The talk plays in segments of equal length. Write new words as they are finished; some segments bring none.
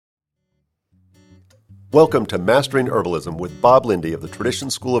Welcome to Mastering Herbalism with Bob Lindy of the Tradition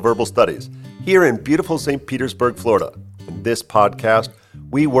School of Herbal Studies, here in beautiful St. Petersburg, Florida. In this podcast,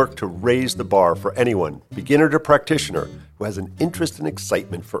 we work to raise the bar for anyone, beginner to practitioner, who has an interest and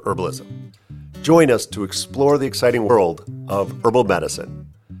excitement for herbalism. Join us to explore the exciting world of herbal medicine.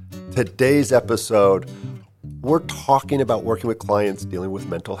 Today's episode, we're talking about working with clients dealing with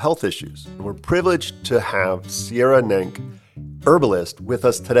mental health issues. And we're privileged to have Sierra Nank, Herbalist, with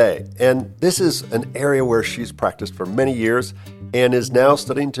us today. And this is an area where she's practiced for many years and is now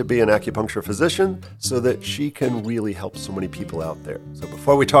studying to be an acupuncture physician so that she can really help so many people out there. So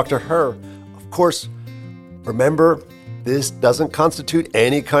before we talk to her, of course, remember, this doesn't constitute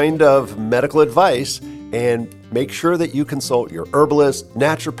any kind of medical advice, and make sure that you consult your herbalist,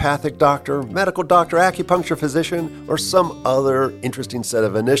 naturopathic doctor, medical doctor, acupuncture physician, or some other interesting set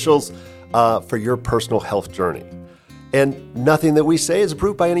of initials for your personal health journey. And nothing that we say is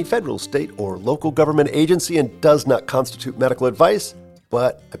approved by any federal, state, or local government agency and does not constitute medical advice,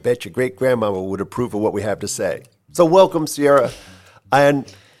 but I bet your great-grandmama would approve of what we have to say. So welcome, Sierra.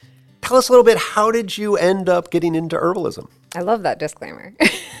 And tell us a little bit, how did you end up getting into herbalism? I love that disclaimer.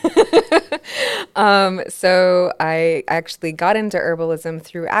 So I actually got into herbalism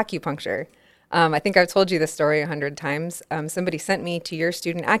through acupuncture. I think I've told you this story 100 times. Somebody sent me to your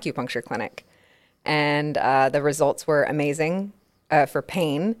student acupuncture clinic. And the results were amazing for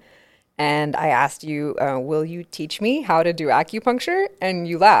pain. And I asked you, will you teach me how to do acupuncture? And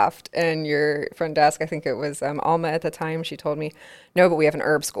you laughed. And your front desk, I think it was Alma at the time, she told me, no, but we have an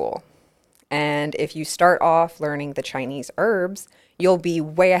herb school. And if you start off learning the Chinese herbs, you'll be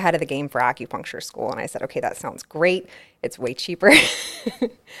way ahead of the game for acupuncture school. And I said, okay, that sounds great. It's way cheaper.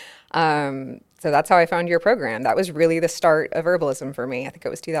 So that's how I found your program. That was really the start of herbalism for me. I think it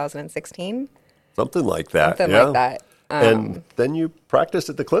was 2016. Something like that. Like that. And then you practiced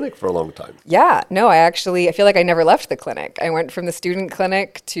at the clinic for a long time. Yeah. No, I feel like I never left the clinic. I went from the student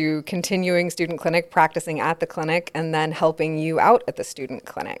clinic to continuing student clinic, practicing at the clinic, and then helping you out at the student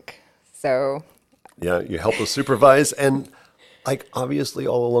clinic. So. Yeah, you help us supervise. And like, obviously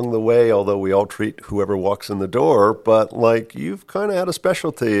all along the way, although we all treat whoever walks in the door, but like, you've kind of had a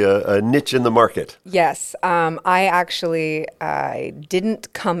specialty, a niche in the market. Yes. I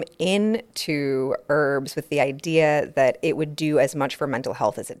didn't come into herbs with the idea that it would do as much for mental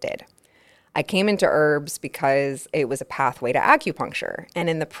health as it did. I came into herbs because it was a pathway to acupuncture. And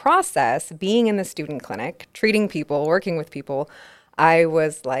in the process, being in the student clinic, treating people, working with people, I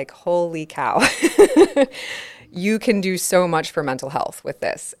was like, holy cow. You can do so much for mental health with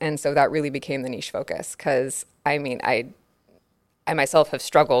this. And so that really became the niche focus because, I myself have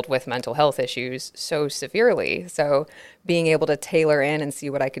struggled with mental health issues so severely. So being able to tailor in and see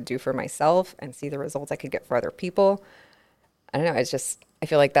what I could do for myself and see the results I could get for other people, I don't know, I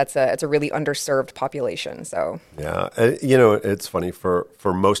feel like it's a really underserved population. So yeah, it's funny for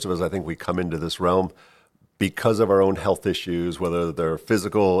most of us, I think we come into this realm because of our own health issues, whether they're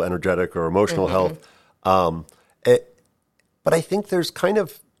physical, energetic, or emotional health. But I think there's kind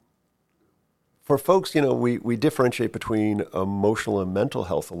of, for folks, we differentiate between emotional and mental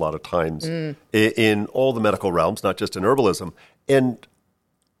health a lot of times in all the medical realms, not just in herbalism. And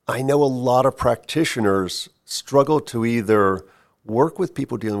I know a lot of practitioners struggle to either work with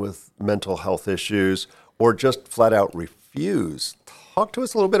people dealing with mental health issues or just flat out refuse. Talk to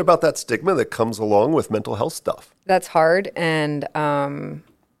us a little bit about that stigma that comes along with mental health stuff. That's hard. And,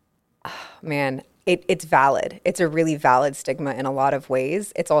 it's valid. It's a really valid stigma in a lot of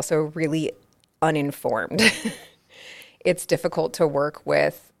ways. It's also really uninformed. It's difficult to work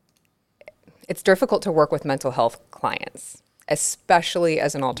with mental health clients, especially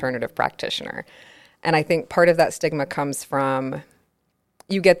as an alternative practitioner. And I think part of that stigma comes from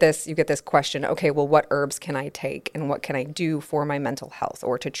you get this question, okay, well, what herbs can I take and what can I do for my mental health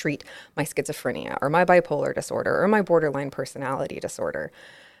or to treat my schizophrenia or my bipolar disorder or my borderline personality disorder?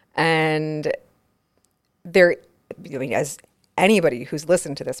 And as anybody who's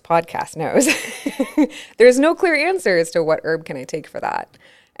listened to this podcast knows, there's no clear answer as to what herb can I take for that.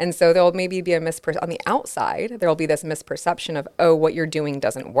 And so there'll maybe be on the outside, there'll be this misperception of, oh, what you're doing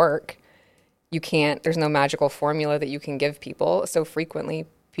doesn't work. There's no magical formula that you can give people. So frequently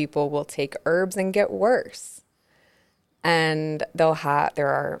people will take herbs and get worse. And there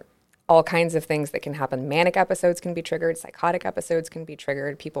are all kinds of things that can happen. Manic episodes can be triggered. Psychotic episodes can be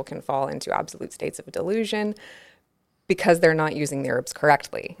triggered. People can fall into absolute states of delusion because they're not using the herbs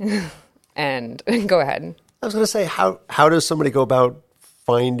correctly. And go ahead. I was going to say, how does somebody go about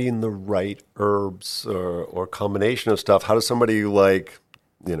finding the right herbs or combination of stuff? How does somebody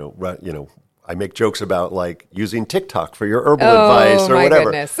I make jokes about like using TikTok for your herbal advice or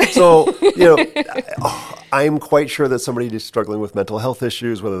whatever. Goodness. So, I'm quite sure that somebody is struggling with mental health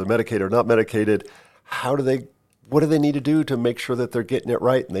issues, whether they're medicated or not medicated. What do they need to do to make sure that they're getting it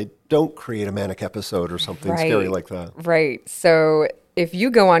right and they don't create a manic episode or something scary like that? Right. So if you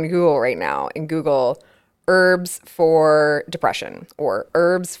go on Google right now and Google herbs for depression or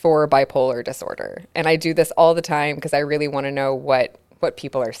herbs for bipolar disorder, and I do this all the time because I really want to know what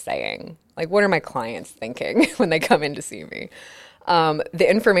people are saying. Like, what are my clients thinking when they come in to see me? The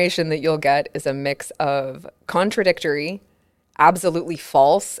information that you'll get is a mix of contradictory, absolutely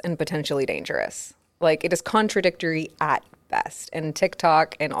false, and potentially dangerous. Like, it is contradictory at best. And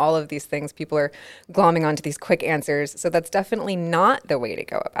TikTok and all of these things, people are glomming onto these quick answers. So that's definitely not the way to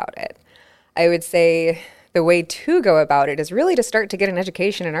go about it. I would say the way to go about it is really to start to get an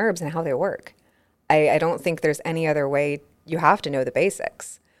education in herbs and how they work. I don't think there's any other way. You have to know the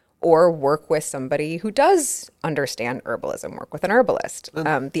basics or work with somebody who does understand herbalism, work with an herbalist.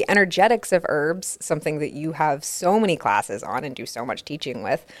 The energetics of herbs, something that you have so many classes on and do so much teaching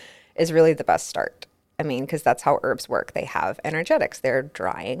with, is really the best start. I mean, because that's how herbs work. They have energetics. They're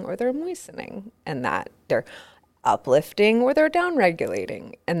drying or they're moistening, and that they're uplifting or they're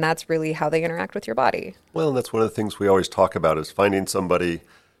downregulating. And that's really how they interact with your body. Well, and that's one of the things we always talk about is finding somebody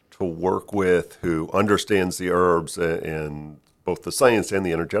to work with who understands the herbs and both the science and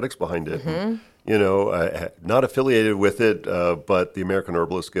the energetics behind it. Mm-hmm. And, not affiliated with it, but the American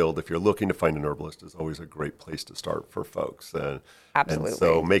Herbalist Guild, if you're looking to find an herbalist, is always a great place to start for folks. Absolutely. And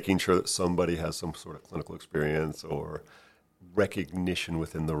so making sure that somebody has some sort of clinical experience or recognition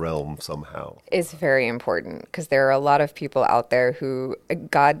within the realm somehow is very important, because there are a lot of people out there who,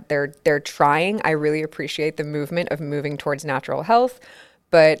 they're trying. I really appreciate the movement of moving towards natural health,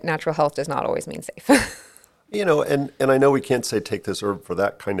 but natural health does not always mean safe. And I know we can't say take this herb for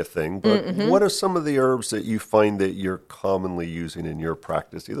that kind of thing, but what are some of the herbs that you find that you're commonly using in your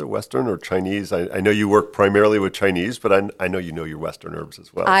practice, either Western or Chinese? I know you work primarily with Chinese, but I know you know your Western herbs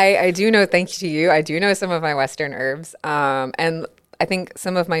as well. I do know, thank you to you, I do know some of my Western herbs. And I think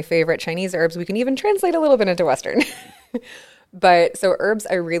some of my favorite Chinese herbs, we can even translate a little bit into Western. But so herbs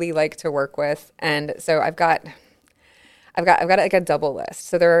I really like to work with. And so I've got like a double list.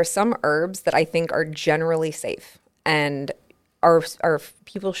 So there are some herbs that I think are generally safe and our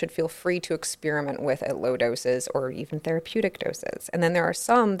people should feel free to experiment with at low doses or even therapeutic doses. And then there are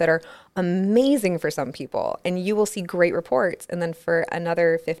some that are amazing for some people and you will see great reports. And then for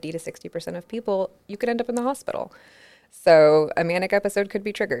another 50 to 60% of people, you could end up in the hospital. So a manic episode could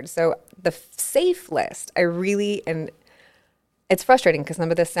be triggered. So the safe list, it's frustrating because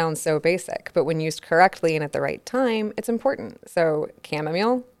some of this sounds so basic, but when used correctly and at the right time, it's important. So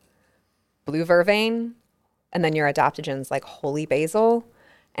chamomile, blue vervain, and then your adaptogens like holy basil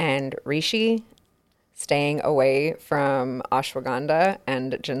and reishi, staying away from ashwagandha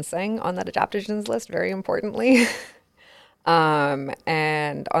and ginseng on that adaptogens list, very importantly.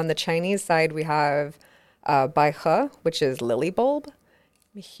 And on the Chinese side, we have bai he, which is lily bulb.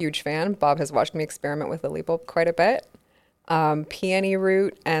 I'm a huge fan. Bob has watched me experiment with lily bulb quite a bit. Peony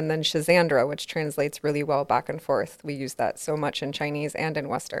root, and then Schizandra, which translates really well back and forth. We use that so much in Chinese and in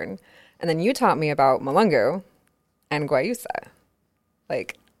Western. And then you taught me about Mulungu and Guayusa.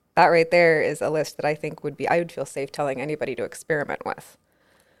 Like, that right there is a list that I think I would feel safe telling anybody to experiment with.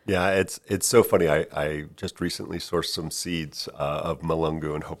 Yeah, it's so funny. I just recently sourced some seeds of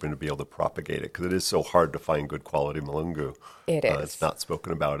Mulungu and hoping to be able to propagate it because it is so hard to find good quality Mulungu. It is. It's not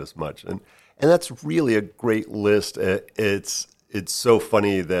spoken about as much. And that's really a great list. It's so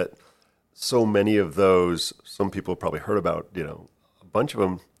funny that so many of those, some people have probably heard about, a bunch of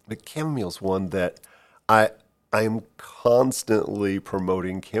them. But chamomile's one that I'm constantly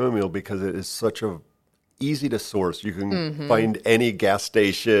promoting chamomile because it is such a easy to source. You can find any gas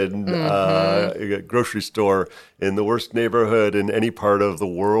station, grocery store in the worst neighborhood in any part of the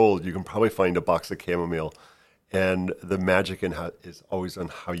world. You can probably find a box of chamomile. And the magic is always on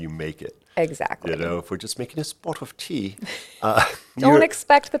how you make it. Exactly. If we're just making a spot of tea, don't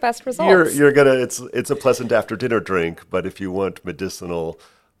expect the best results. You're gonna. It's a pleasant after dinner drink. But if you want medicinal,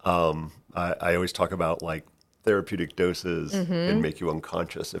 I always talk about like therapeutic doses and make you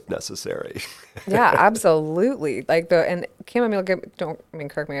unconscious if necessary. Yeah, absolutely. And chamomile.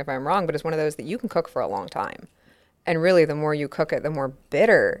 Correct me if I'm wrong, but it's one of those that you can cook for a long time. And really, the more you cook it, the more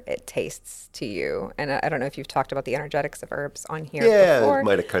bitter it tastes to you. And I don't know if you've talked about the energetics of herbs on here before. Yeah, it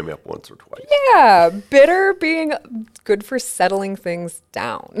might have come up once or twice. Yeah, bitter being good for settling things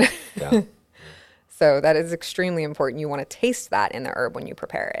down. Yeah. So that is extremely important. You want to taste that in the herb when you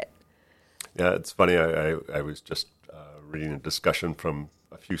prepare it. Yeah, it's funny. I was just reading a discussion from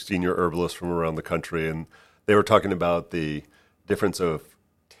a few senior herbalists from around the country, and they were talking about the difference of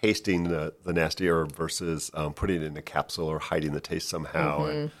tasting the nasty herb versus putting it in a capsule or hiding the taste somehow.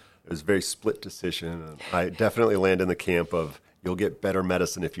 And it was a very split decision. And I definitely land in the camp of you'll get better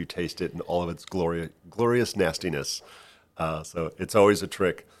medicine if you taste it in all of its glorious nastiness. So it's always a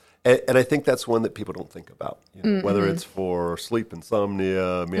trick. And I think that's one that people don't think about, whether it's for sleep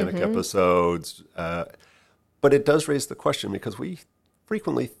insomnia, manic episodes. But it does raise the question because we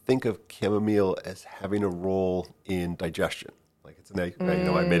frequently think of chamomile as having a role in digestion. Like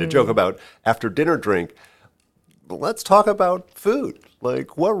I made a joke about after dinner drink. Let's talk about food.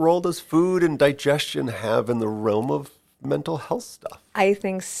 Like, what role does food and digestion have in the realm of mental health stuff? I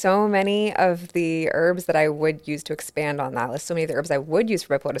think so many of the herbs that I would use to expand on that list, so many of the herbs I would use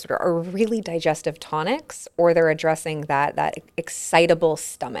for bipolar disorder are really digestive tonics, or they're addressing that excitable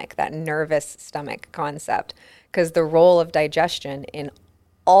stomach, that nervous stomach concept. Because the role of digestion in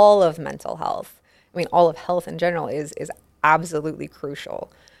all of mental health, I mean, all of health in general, is absolutely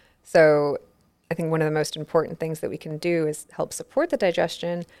crucial. So I think one of the most important things that we can do is help support the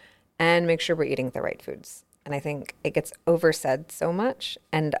digestion and make sure we're eating the right foods. And I think it gets oversaid so much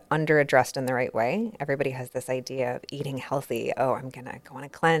and under-addressed in the right way. Everybody has this idea of eating healthy. Oh, I'm going to go on a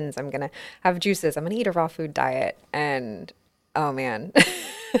cleanse. I'm going to have juices. I'm going to eat a raw food diet. And, oh, man.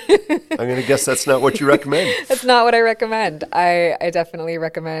 I'm going to guess that's not what you recommend. That's not what I recommend. I definitely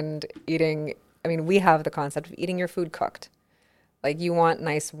recommend eating. I mean, we have the concept of eating your food cooked. Like, you want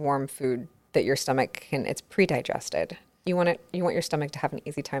nice, warm food that your stomach it's pre-digested. You want your stomach to have an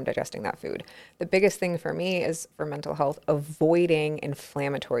easy time digesting that food. The biggest thing for me is, for mental health, avoiding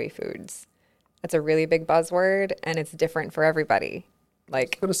inflammatory foods. That's a really big buzzword, and it's different for everybody.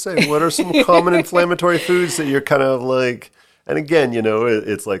 Like, I was going to say, what are some common inflammatory foods that you're kind of like, and again,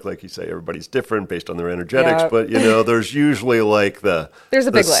 it's like you say, everybody's different based on their energetics, but there's usually like there's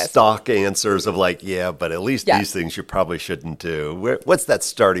a big list. Stock answers of like, but at least these things you probably shouldn't do. What's that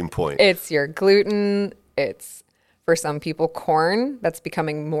starting point? It's your gluten. It's, for some people, corn. That's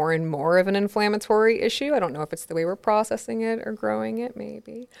becoming more and more of an inflammatory issue. I don't know if it's the way we're processing it or growing it,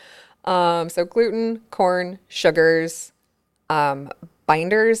 maybe. So gluten, corn, sugars,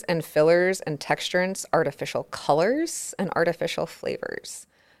 binders and fillers and texturants, artificial colors, and artificial flavors.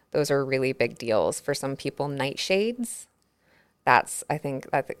 Those are really big deals. For some people, nightshades. I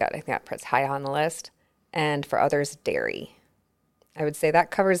think that puts high on the list. And for others, dairy. I would say that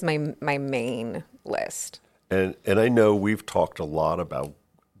covers my main list. And I know we've talked a lot about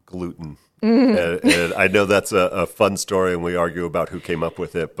gluten. And I know that's a fun story, and we argue about who came up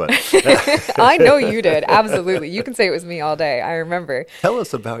with it. But I know you did. Absolutely. You can say it was me all day. I remember. Tell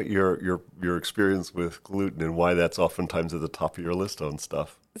us about your experience with gluten and why that's oftentimes at the top of your list on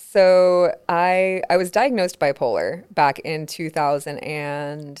stuff. So I was diagnosed bipolar back in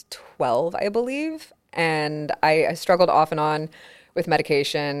 2012, I believe. And I struggled off and on with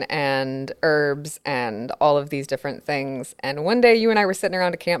medication and herbs and all of these different things. And one day you and I were sitting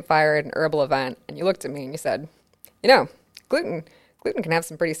around a campfire at an herbal event, and you looked at me and you said, gluten can have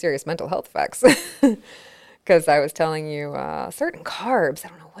some pretty serious mental health effects. Because I was telling you certain carbs, I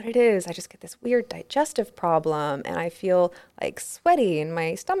don't know what it is, I just get this weird digestive problem and I feel like sweaty and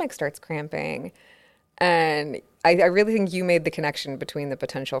my stomach starts cramping. And I really think you made the connection between the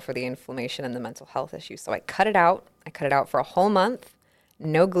potential for the inflammation and the mental health issues. So I cut it out. I cut it out for a whole month.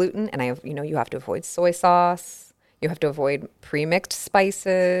 No gluten. And you have to avoid soy sauce. You have to avoid pre-mixed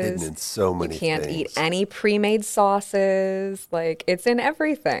spices. Hidden in so many things. You can't eat any pre-made sauces. Like, it's in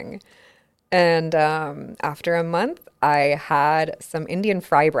everything. And after a month, I had some Indian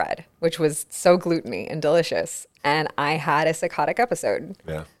fry bread, which was so gluten-y and delicious. And I had a psychotic episode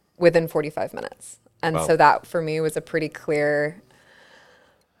within 45 minutes. And so that, for me, was a pretty clear,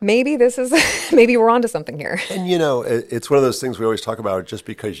 maybe we're onto something here. And, it's one of those things we always talk about. Just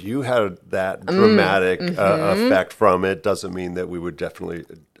because you had that dramatic effect from it doesn't mean that we would definitely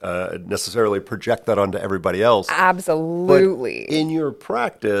necessarily project that onto everybody else. Absolutely. But in your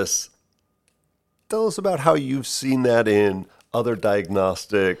practice, tell us about how you've seen that in other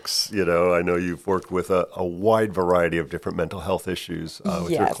diagnostics. I know you've worked with a wide variety of different mental health issues with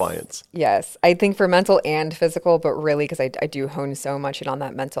your clients. Yes. I think for mental and physical, but really, because I do hone so much in on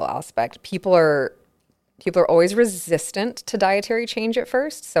that mental aspect, people are always resistant to dietary change at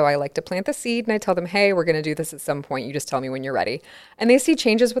first. So I like to plant the seed and I tell them, hey, we're going to do this at some point. You just tell me when you're ready. And they see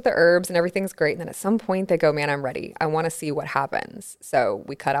changes with the herbs and everything's great. And then at some point they go, man, I'm ready. I want to see what happens. So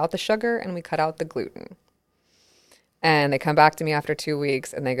we cut out the sugar and we cut out the gluten. And they come back to me after 2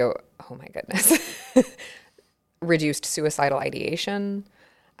 weeks and they go, oh my goodness. Reduced suicidal ideation,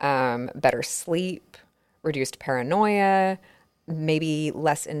 better sleep, reduced paranoia, maybe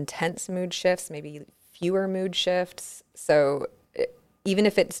less intense mood shifts, maybe fewer mood shifts. So even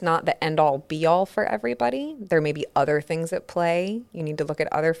if it's not the end all be all for everybody, there may be other things at play. You need to look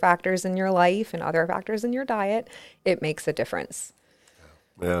at other factors in your life and other factors in your diet. It makes a difference.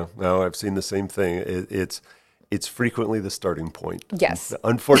 Yeah, no, I've seen the same thing. It's frequently the starting point. Yes.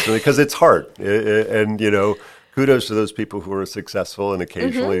 Unfortunately, because it's hard. And, kudos to those people who are successful and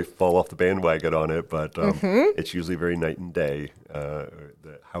occasionally fall off the bandwagon on it. But it's usually very night and day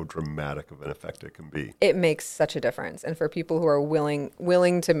how dramatic of an effect it can be. It makes such a difference. And for people who are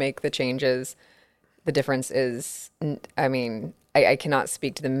willing to make the changes, the difference is, I cannot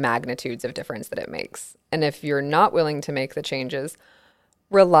speak to the magnitudes of difference that it makes. And if you're not willing to make the changes,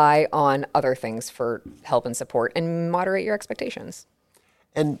 rely on other things for help and support and moderate your expectations.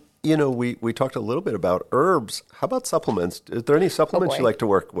 And, we talked a little bit about herbs. How about supplements? Is there any supplements you like to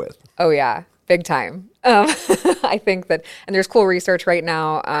work with? Oh, yeah. Big time. I think that, and there's cool research right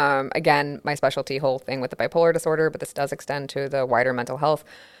now. Again, my specialty whole thing with the bipolar disorder, but this does extend to the wider mental health.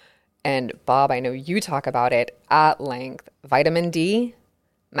 And Bob, I know you talk about it at length. Vitamin D,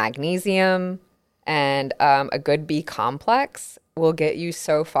 magnesium, and a good B complex will get you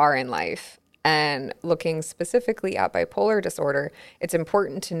so far in life. And looking specifically at bipolar disorder, it's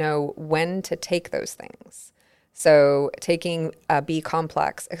important to know when to take those things. So taking a B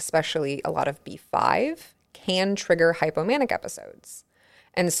complex, especially a lot of B5, can trigger hypomanic episodes.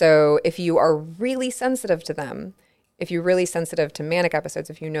 And so if you are really sensitive to them, if you're really sensitive to manic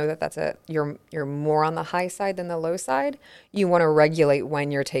episodes, if you know that you're more on the high side than the low side, you want to regulate when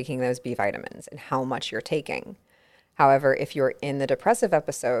you're taking those B vitamins and how much you're taking. However, if you're in the depressive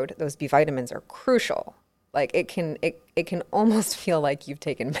episode, those B vitamins are crucial. Like it can almost feel like you've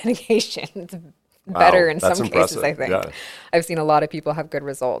taken medication. It's better in some cases, I think. Yeah. I've seen a lot of people have good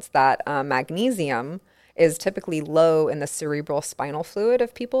results. That magnesium is typically low in the cerebral spinal fluid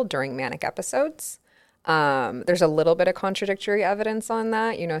of people during manic episodes. There's a little bit of contradictory evidence on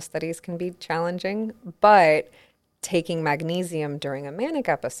that. Studies can be challenging, but taking magnesium during a manic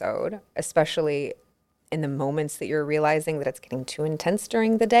episode, especially in the moments that you're realizing that it's getting too intense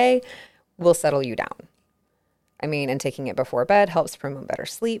during the day, will settle you down. And taking it before bed helps promote better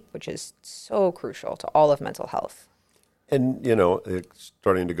sleep, which is so crucial to all of mental health. And, it's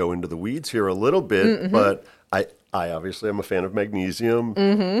starting to go into the weeds here a little bit, but I obviously am a fan of magnesium.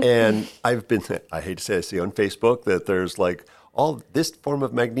 And I hate to say, I see on Facebook that there's like, this form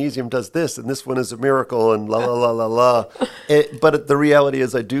of magnesium does this, and this one is a miracle, and la, la, la, la, la. But the reality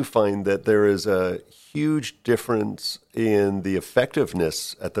is I do find that there is a huge difference in the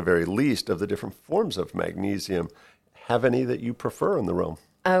effectiveness, at the very least, of the different forms of magnesium. Have any that you prefer in the realm?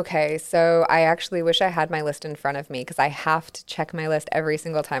 Okay, so I actually wish I had my list in front of me because I have to check my list every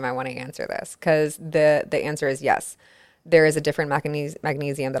single time I want to answer this because the answer is yes. There is a different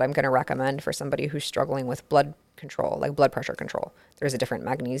magnesium that I'm going to recommend for somebody who's struggling with blood control, like blood pressure control. There's a different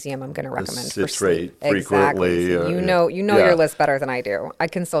magnesium I'm going to recommend for sleep. Frequently. Exactly. So you know your list better than I do. I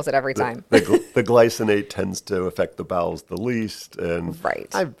consult it every time. The glycinate tends to affect the bowels the least. And right.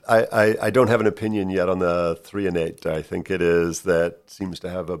 I don't have an opinion yet on the threonate. I think it is that seems to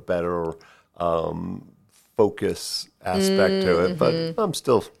have a better focus aspect to it. But I'm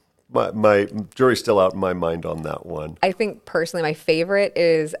still... My jury's still out in my mind on that one. I think personally my favorite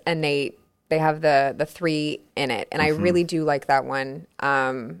is Innate. They have the 3 in it, and I really do like that one,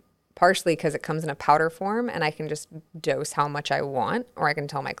 partially because it comes in a powder form, and I can just dose how much I want, or I can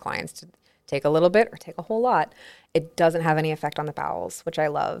tell my clients to take a little bit or take a whole lot. It doesn't have any effect on the bowels, which I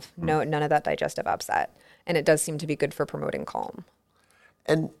love. No, none of that digestive upset, and it does seem to be good for promoting calm.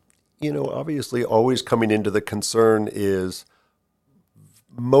 And, obviously always coming into the concern is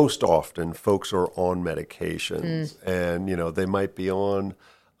most often folks are on medications and, they might be on,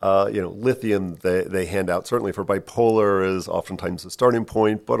 lithium they hand out certainly for bipolar is oftentimes the starting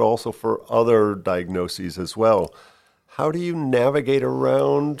point, but also for other diagnoses as well. How do you navigate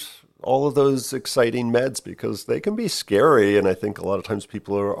around all of those exciting meds? Because they can be scary. And I think a lot of times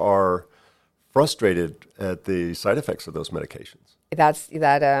people are frustrated at the side effects of those medications. That's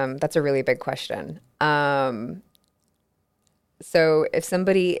a really big question. So if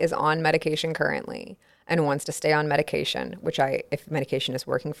somebody is on medication currently and wants to stay on medication, which if medication is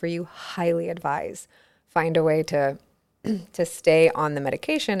working for you, highly advise, find a way to stay on the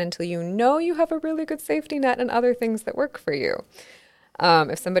medication until you have a really good safety net and other things that work for you.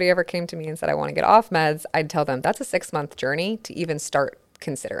 If somebody ever came to me and said, I want to get off meds, I'd tell them that's a 6-month journey to even start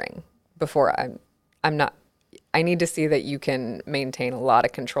considering before I need to see that you can maintain a lot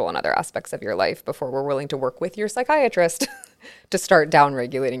of control in other aspects of your life before we're willing to work with your psychiatrist to start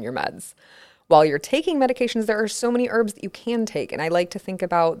down-regulating your meds. while you're taking medications, there are so many herbs that you can take. And I like to think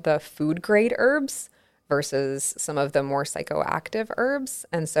about the food grade herbs versus some of the more psychoactive herbs.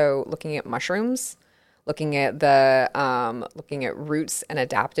 And so looking at mushrooms, looking at roots and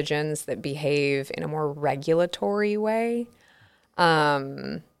adaptogens that behave in a more regulatory way,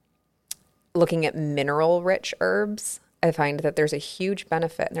 looking at mineral-rich herbs, I find that there's a huge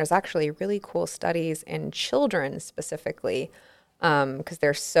benefit. And there's actually really cool studies in children specifically, because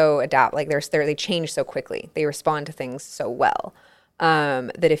they're so they change so quickly. They respond to things so well,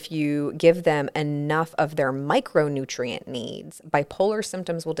 that if you give them enough of their micronutrient needs, bipolar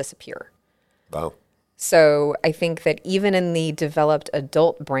symptoms will disappear. Wow. So I think that even in the developed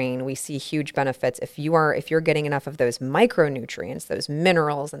adult brain, we see huge benefits. If you're getting enough of those micronutrients, those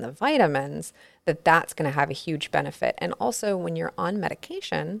minerals and the vitamins, that's going to have a huge benefit. And also when you're on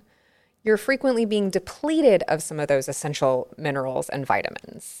medication, you're frequently being depleted of some of those essential minerals and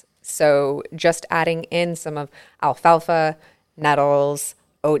vitamins. So just adding in some of alfalfa, nettles,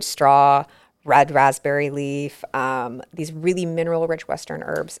 oat straw, red raspberry leaf, these really mineral-rich Western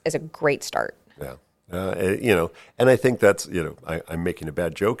herbs is a great start. Yeah. And I think that's, I'm making a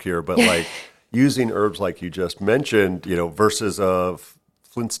bad joke here, but like using herbs like you just mentioned, versus a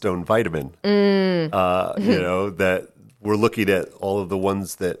Flintstone vitamin, that we're looking at all of the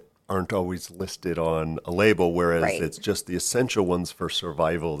ones that aren't always listed on a label, whereas it's just the essential ones for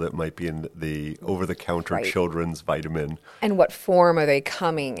survival that might be in the over-the-counter children's vitamin. And what form are they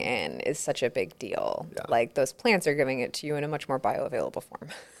coming in is such a big deal. Yeah. Like those plants are giving it to you in a much more bioavailable form.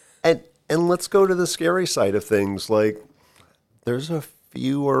 And let's go to the scary side of things. Like, there's a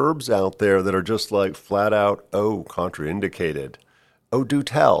few herbs out there that are just like flat out, contraindicated. Oh, do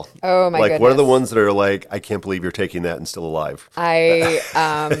tell. Oh, my goodness. What are the ones that are like, I can't believe you're taking that and still alive? I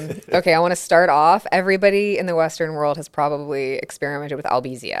want to start off. Everybody in the Western world has probably experimented with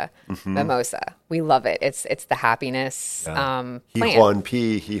albizia, mimosa. We love it. It's the happiness plant. Hihuan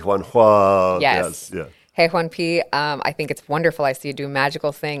Pi, Hihuan Hua. Yes. Yeah. Heihuan Pi, I think it's wonderful. I see you do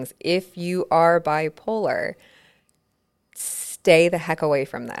magical things. If you are bipolar, stay the heck away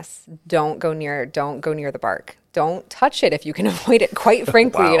from this. Don't go near the bark. Don't touch it if you can avoid it, quite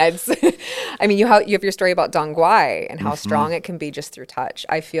frankly. Wow. And you have your story about Dong Guai and how strong it can be just through touch.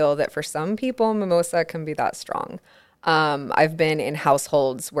 I feel that for some people, mimosa can be that strong. I've been in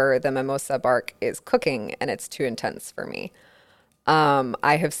households where the mimosa bark is cooking and it's too intense for me.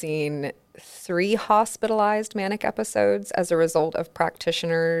 I have seen 3 hospitalized manic episodes as a result of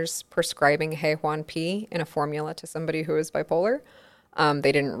practitioners prescribing Heihuan Pi in a formula to somebody who is bipolar.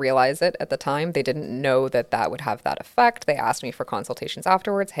 They didn't realize it at the time. They didn't know that would have that effect. They asked me for consultations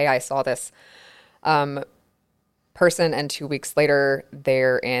afterwards. Hey, I saw this person, and 2 weeks later,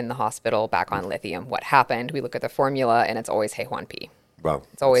 they're in the hospital back on lithium. What happened? We look at the formula, and it's always Heihuan Pi. Wow.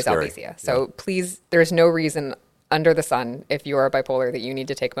 It's always albizia. So please, there's no reason under the sun, if you are bipolar, that you need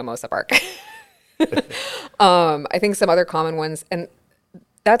to take mimosa bark. I think some other common ones, and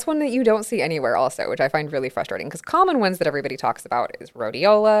that's one that you don't see anywhere also, which I find really frustrating, because common ones that everybody talks about is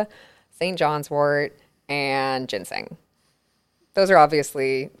rhodiola, St. John's wort, and ginseng. Those are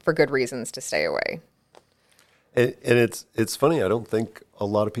obviously for good reasons to stay away. And it's funny, I don't think a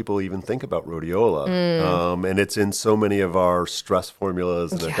lot of people even think about rhodiola. And it's in so many of our stress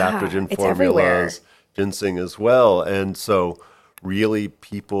formulas and adaptogen formulas. Everywhere. Ginseng as well. And so really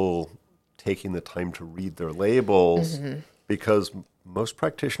people taking the time to read their labels, because most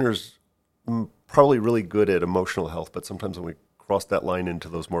practitioners probably really good at emotional health, but sometimes when we cross that line into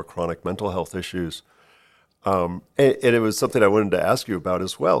those more chronic mental health issues, and it was something I wanted to ask you about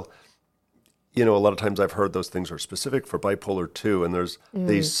as well. A lot of times I've heard those things are specific for bipolar 2, and there's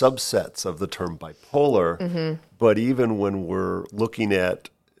these subsets of the term bipolar, but even when we're looking at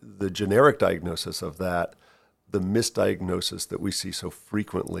the generic diagnosis of that, the misdiagnosis that we see so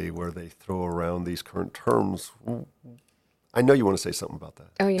frequently where they throw around these current terms. I know you want to say something about that.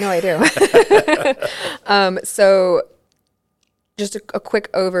 Oh, I do. So just a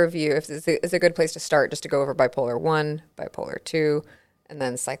quick overview is a good place to start, just to go over bipolar 1, bipolar 2, and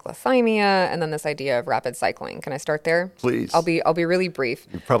then cyclothymia, and then this idea of rapid cycling. Can I start there? Please. I'll be really brief.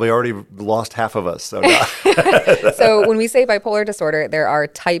 You've probably already lost half of us. So, So when we say bipolar disorder, there are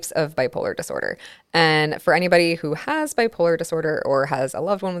types of bipolar disorder. And for anybody who has bipolar disorder or has a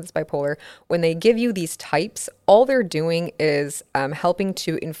loved one with bipolar, when they give you these types, all they're doing is helping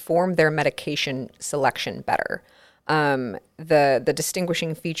to inform their medication selection better. The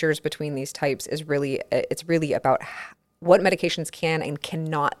distinguishing features between these types is really about what medications can and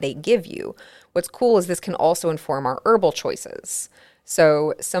cannot they give you. What's cool is this can also inform our herbal choices.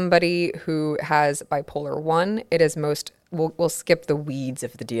 So somebody who has bipolar 1, it is we'll skip the weeds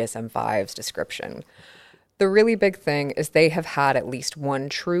of the DSM-5's description. The really big thing is they have had at least one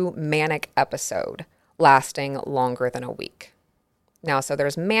true manic episode lasting longer than a week. Now, so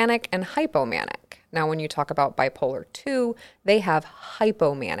there's manic and hypomanic. Now, when you talk about bipolar 2, they have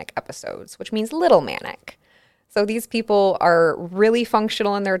hypomanic episodes, which means little manic. So these people are really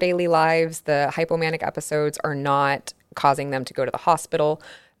functional in their daily lives. The hypomanic episodes are not causing them to go to the hospital.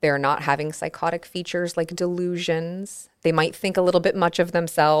 They're not having psychotic features like delusions. They might think a little bit much of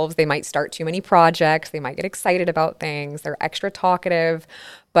themselves. They might start too many projects. They might get excited about things. They're extra talkative,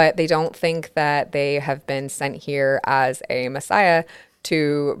 but they don't think that they have been sent here as a messiah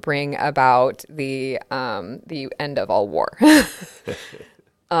to bring about the end of all war.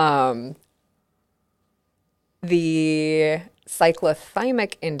 The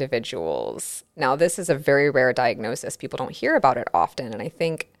cyclothymic individuals. Now, this is a very rare diagnosis. People don't hear about it often, and I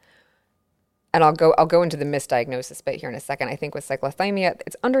think, and I'll go into the misdiagnosis bit here in a second. I think with cyclothymia,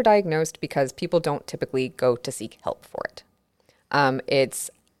 it's underdiagnosed because people don't typically go to seek help for it. I'm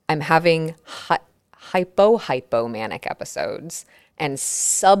having hypomanic episodes and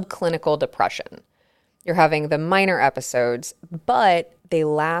subclinical depression. You're having the minor episodes, but they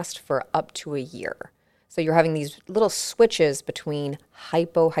last for up to a year. So you're having these little switches between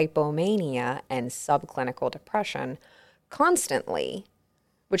hypomania and subclinical depression constantly,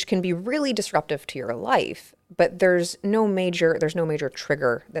 which can be really disruptive to your life. But there's no major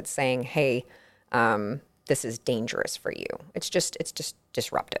trigger that's saying, hey, this is dangerous for you. It's just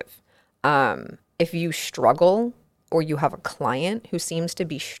disruptive. If you struggle or you have a client who seems to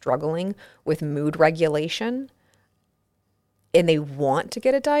be struggling with mood regulation, and they want to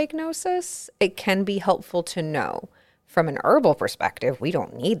get a diagnosis, it can be helpful to know. From an herbal perspective, we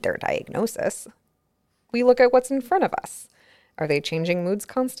don't need their diagnosis. We look at what's in front of us. Are they changing moods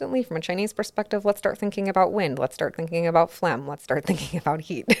constantly? From a Chinese perspective, let's start thinking about wind. Let's start thinking about phlegm. Let's start thinking about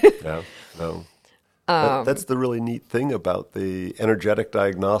heat. Yeah, no. That's the really neat thing about the energetic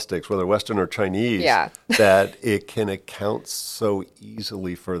diagnostics, whether Western or Chinese, that it can account so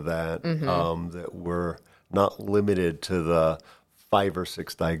easily for that, that we're not limited to the 5 or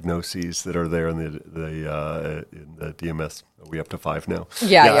 6 diagnoses that are there in the DMS. Are we up to 5 now?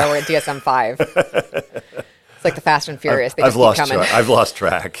 Yeah, we're at DSM-5. It's like the Fast and Furious. They just keep coming. I've lost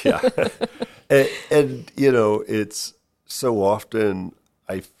track, yeah. and, it's so often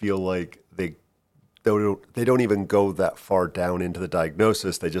I feel like they don't even go that far down into the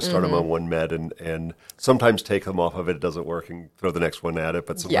diagnosis. They just start them on one med and sometimes take them off of it. It doesn't work and throw the next one at it.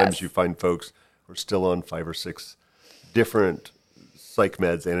 But sometimes you find folks who are still on 5 or 6 different psych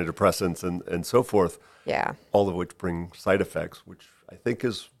meds, antidepressants, and so forth. Yeah. All of which bring side effects, which I think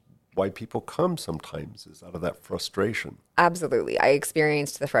is why people come sometimes, is out of that frustration. Absolutely. I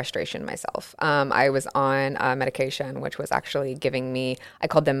experienced the frustration myself. I was on medication, which was actually giving me, I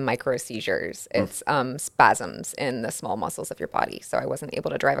called them micro seizures. It's spasms in the small muscles of your body. So I wasn't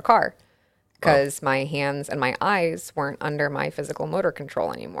able to drive a car because my hands and my eyes weren't under my physical motor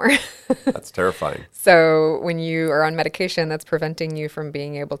control anymore. That's terrifying. So when you are on medication that's preventing you from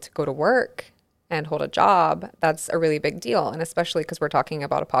being able to go to work and hold a job, that's a really big deal. And especially because we're talking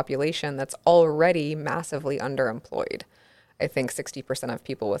about a population that's already massively underemployed. I think 60% of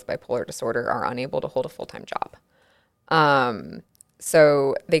people with bipolar disorder are unable to hold a full-time job.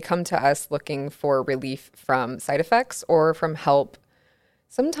 So they come to us looking for relief from side effects or from help,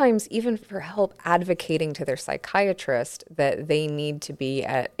 sometimes even for help advocating to their psychiatrist that they need to be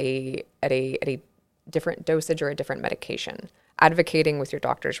at a different dosage or a different medication. Advocating with your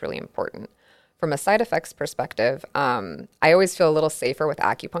doctor is really important. From a side effects perspective, I always feel a little safer with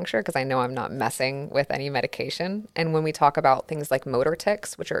acupuncture because I know I'm not messing with any medication. And when we talk about things like motor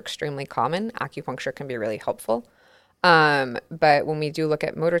tics, which are extremely common, acupuncture can be really helpful. But when we do look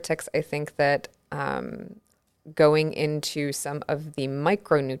at motor tics, I think that going into some of the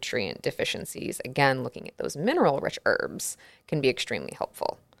micronutrient deficiencies, again, looking at those mineral-rich herbs, can be extremely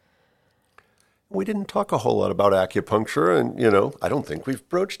helpful. We didn't talk a whole lot about acupuncture, and, I don't think we've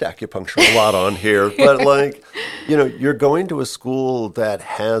broached acupuncture a lot on here, but you're going to a school that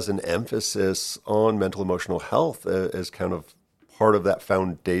has an emphasis on mental emotional health as kind of part of that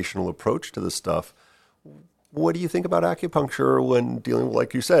foundational approach to this stuff. What do you think about acupuncture when dealing with,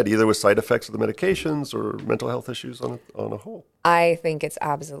 like you said, either with side effects of the medications or mental health issues on a whole? I think it's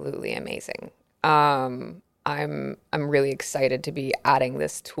absolutely amazing. I'm really excited to be adding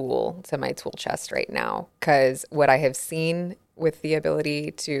this tool to my tool chest right now because what I have seen with the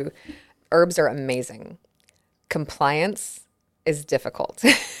ability to, herbs are amazing. Compliance is difficult.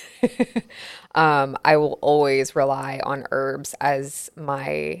 I will always rely on herbs as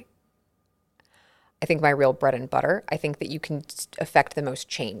I think my real bread and butter. I think that you can affect the most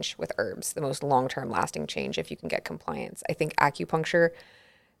change with herbs, the most long-term lasting change if you can get compliance. I think acupuncture,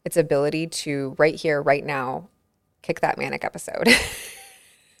 its ability to right here, right now, kick that manic episode.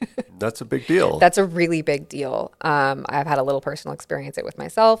 That's a big deal. That's a really big deal. I've had a little personal experience it with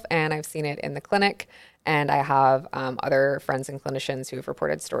myself, and I've seen it in the clinic. And I have other friends and clinicians who have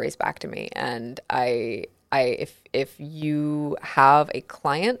reported stories back to me. And if you have a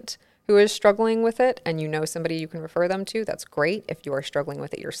client who is struggling with it and you know somebody you can refer them to, that's great. If you are struggling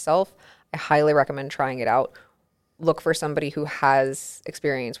with it yourself, I highly recommend trying it out. Look for somebody who has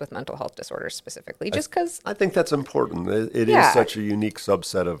experience with mental health disorders specifically, just because. I think that's important. It is such a unique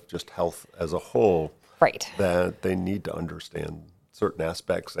subset of just health as a whole, right? That they need to understand certain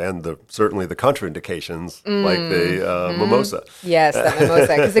aspects and certainly the contraindications, like the mimosa. Yes, that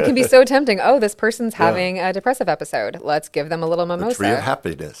mimosa, because it can be so tempting. Oh, this person's having a depressive episode. Let's give them a little mimosa. The tree of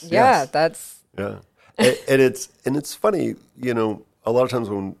happiness. Yeah, yes. that's. Yeah, and it's funny, a lot of times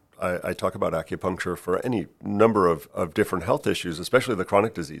when I talk about acupuncture for any number of different health issues, especially the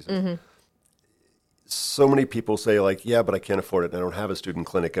chronic diseases. So many people say like, yeah, but I can't afford it. I don't have a student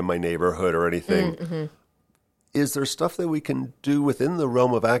clinic in my neighborhood or anything. Is there stuff that we can do within the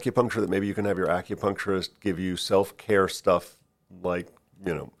realm of acupuncture that maybe you can have your acupuncturist give you self-care stuff like,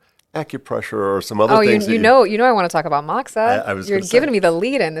 acupressure or some other things? You know, I want to talk about moxa. You're giving me the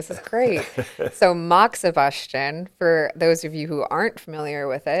lead in. This is great. So moxibustion, for those of you who aren't familiar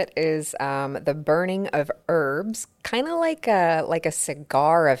with it, is the burning of herbs, kind of like a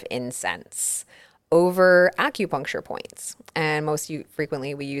cigar of incense over acupuncture points. And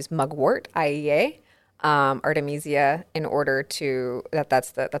frequently we use mugwort, IEA. Artemisia, in order to that's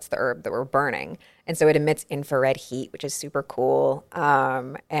the herb that we're burning, and so it emits infrared heat, which is super cool,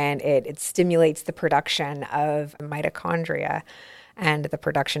 and it stimulates the production of mitochondria and the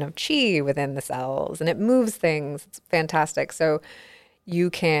production of chi within the cells, and it moves things. It's fantastic. So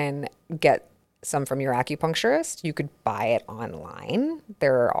you can get some from your acupuncturist. You could buy it online.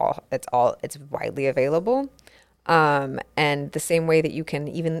 It's widely available. And the same way that you can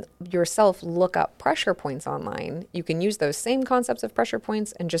even yourself look up pressure points online, you can use those same concepts of pressure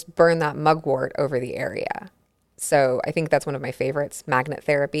points and just burn that mugwort over the area. So I think that's one of my favorites, magnet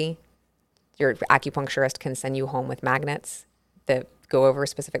therapy. Your acupuncturist can send you home with magnets that go over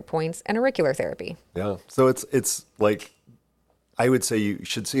specific points, and auricular therapy. Yeah. So it's like, I would say you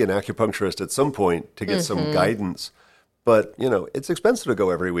should see an acupuncturist at some point to get some guidance. But, it's expensive to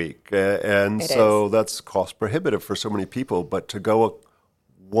go every week. And so that's cost prohibitive for so many people. But to go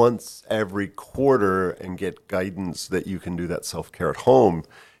once every quarter and get guidance that you can do that self-care at home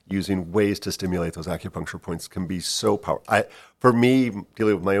using ways to stimulate those acupuncture points can be so powerful. For me,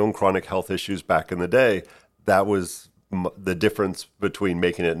 dealing with my own chronic health issues back in the day, that was the difference between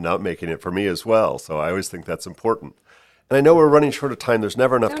making it and not making it for me as well. So I always think that's important. And I know we're running short of time. There's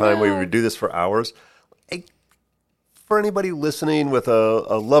never enough time where we would do this for hours. For anybody listening with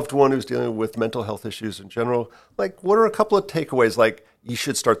a loved one who's dealing with mental health issues in general, like, what are a couple of takeaways? Like, you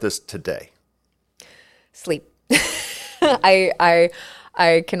should start this today. Sleep. I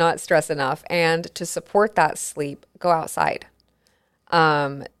cannot stress enough. And to support that sleep, go outside.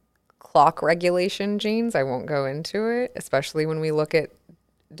 Clock regulation genes, I won't go into it, especially when we look at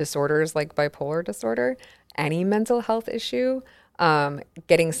disorders like bipolar disorder, any mental health issue.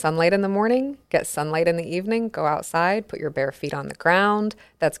 Getting sunlight in the morning, get sunlight in the evening, go outside, put your bare feet on the ground.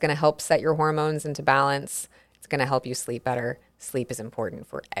 That's going to help set your hormones into balance. It's going to help you sleep better. Sleep is important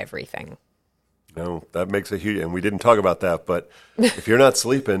for everything. No, that makes a huge, and we didn't talk about that, but if you're not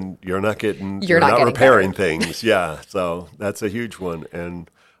sleeping, you're not not repairing things. Yeah. So that's a huge one.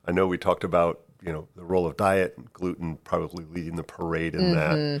 And I know we talked about, the role of diet, gluten probably leading the parade in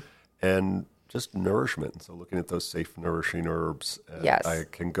that. And just nourishment. So looking at those safe, nourishing herbs, I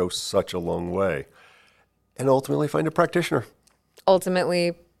can go such a long way. And ultimately find a practitioner.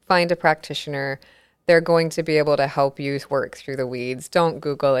 They're going to be able to help you work through the weeds. Don't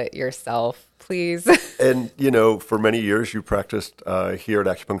Google it yourself, please. And, for many years you practiced here at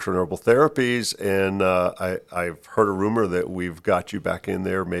Acupuncture and Herbal Therapies, and I've heard a rumor that we've got you back in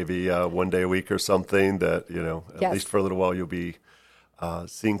there maybe one day a week or something that, at least for a little while you'll be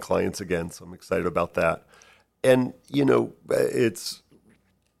seeing clients again, so I'm excited about that. And,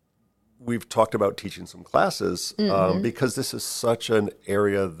 we've talked about teaching some classes because this is such an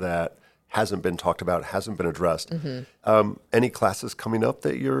area that hasn't been talked about, hasn't been addressed. Any classes coming up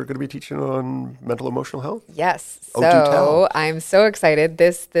that you're going to be teaching on mental emotional health? Yes. Oh, do tell. I'm so excited.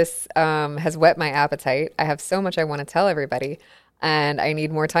 This has whet my appetite. I have so much I want to tell everybody, and I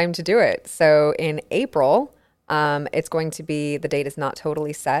need more time to do it. So in April, it's going to be, the date is not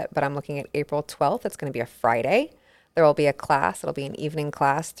totally set, but I'm looking at April 12th. It's going to be a Friday. There will be a class. It'll be an evening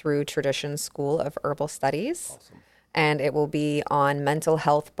class through Tradition School of Herbal Studies. Awesome. And it will be on mental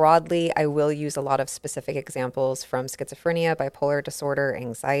health broadly. I will use a lot of specific examples from schizophrenia, bipolar disorder,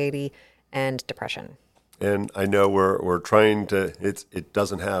 anxiety, and depression. And I know we're trying to, it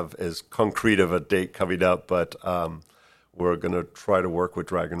doesn't have as concrete of a date coming up, but we're going to try to work with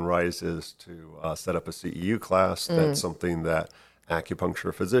Dragon Rises to set up a CEU class. That's something that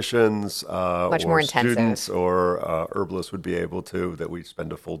acupuncture physicians Much or more intensive. students or herbalists would be able to, that we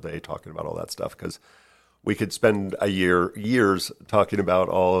spend a full day talking about all that stuff, because we could spend years talking about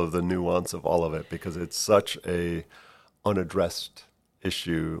all of the nuance of all of it, because it's such a unaddressed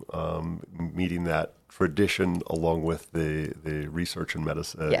issue, meeting that tradition along with the research in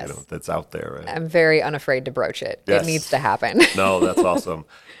medicine that's out there. I'm very unafraid to broach it. Yes. It needs to happen. No, that's awesome.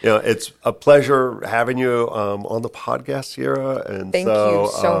 It's a pleasure having you on the podcast, Sierra. And Thank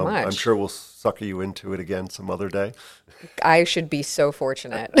you so much. I'm sure we'll sucker you into it again some other day. I should be so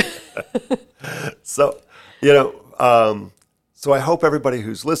fortunate. So, so I hope everybody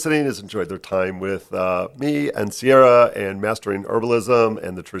who's listening has enjoyed their time with me and Sierra and Mastering Herbalism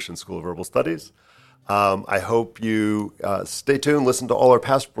and the Tradition School of Herbal Studies. I hope you stay tuned, listen to all our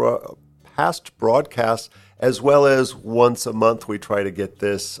past broadcasts, as well as once a month we try to get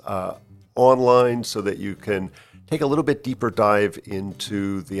this online so that you can take a little bit deeper dive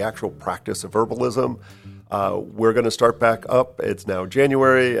into the actual practice of herbalism. We're going to start back up. It's now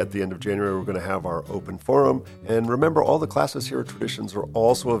January. At the end of January, we're going to have our open forum. And remember, all the classes here at Traditions are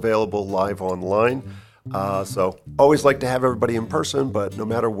also available live online. So always like to have everybody in person, but no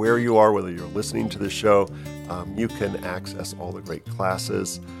matter where you are, whether you're listening to the show, you can access all the great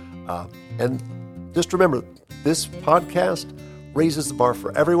classes. And just remember, this podcast raises the bar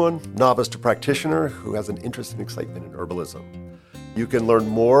for everyone, novice to practitioner, who has an interest and excitement in herbalism. You can learn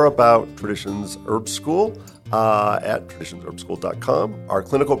more about Traditions Herb School at traditionsherbschool.com, our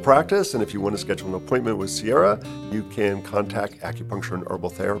clinical practice, and if you want to schedule an appointment with Sierra, you can contact Acupuncture and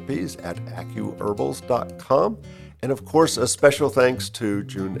Herbal Therapies at acuherbals.com. And of course, a special thanks to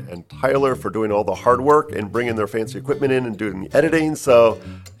June and Tyler for doing all the hard work and bringing their fancy equipment in and doing the editing.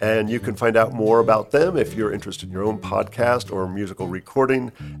 And you can find out more about them if you're interested in your own podcast or musical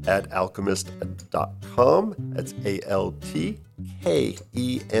recording at alchemist.com. That's ALTKEMIST.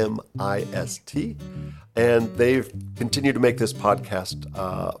 And they've continued to make this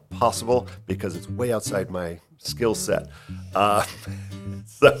podcast possible because it's way outside my skill set.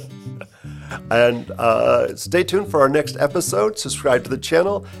 Stay tuned for our next episode. Subscribe to the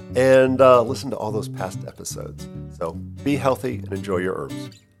channel and listen to all those past episodes. So be healthy and enjoy your herbs.